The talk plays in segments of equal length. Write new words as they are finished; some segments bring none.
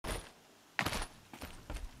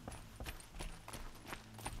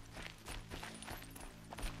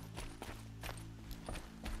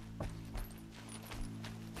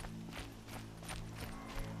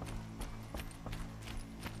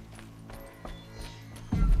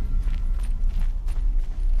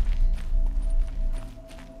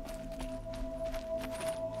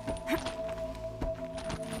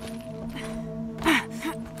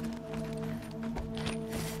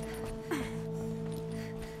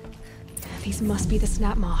These must be the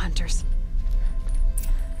Snapmaw Hunters.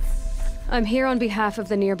 I'm here on behalf of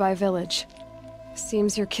the nearby village.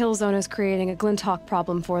 Seems your kill zone is creating a Glinthawk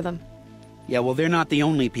problem for them. Yeah, well, they're not the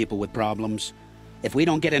only people with problems. If we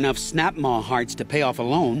don't get enough Snapmaw hearts to pay off a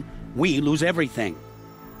loan, we lose everything.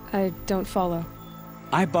 I don't follow.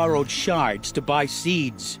 I borrowed shards to buy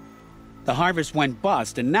seeds. The harvest went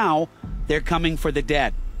bust, and now they're coming for the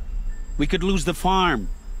debt. We could lose the farm,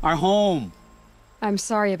 our home. I'm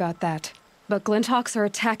sorry about that, but Glinthawks are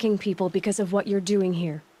attacking people because of what you're doing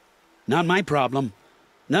here. Not my problem.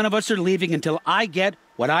 None of us are leaving until I get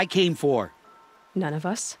what I came for. None of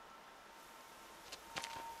us?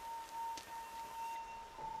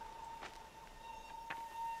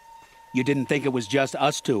 You didn't think it was just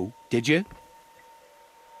us two, did you?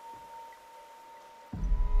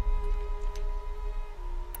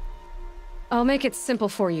 I'll make it simple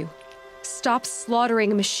for you. Stop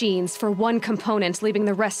slaughtering machines for one component, leaving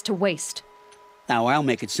the rest to waste. Now I'll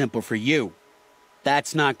make it simple for you.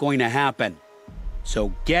 That's not going to happen.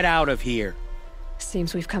 So get out of here.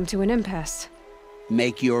 Seems we've come to an impasse.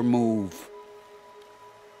 Make your move.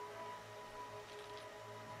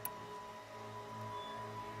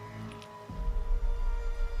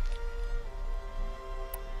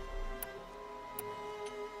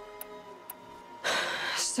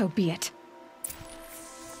 So be it.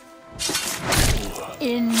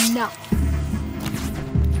 Enough!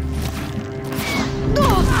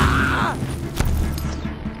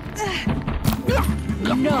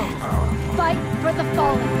 No! Fight for the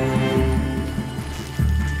fallen!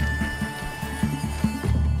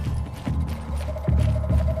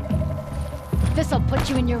 This'll put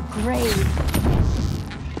you in your grave.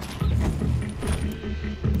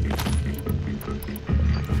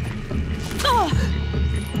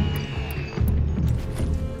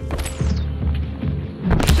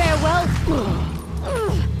 Farewell!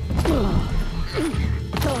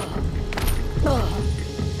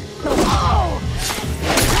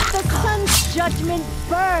 The sun's judgment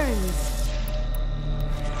burns!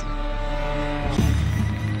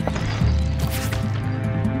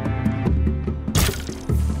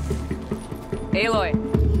 Aloy.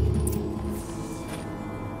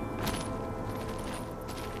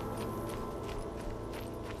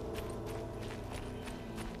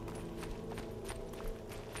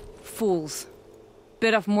 Fools.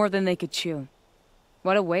 Bit off more than they could chew.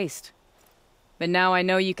 What a waste. But now I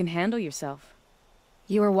know you can handle yourself.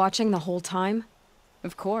 You were watching the whole time?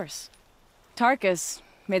 Of course. Tarkus,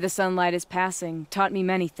 may the sunlight is passing, taught me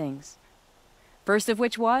many things. First of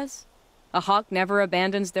which was, a hawk never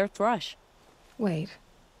abandons their thrush. Wait.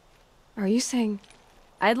 Are you saying...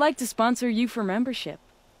 I'd like to sponsor you for membership.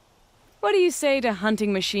 What do you say to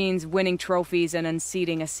hunting machines, winning trophies, and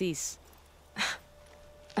unseating Assis?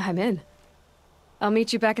 I'm in. I'll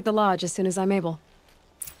meet you back at the lodge as soon as I'm able.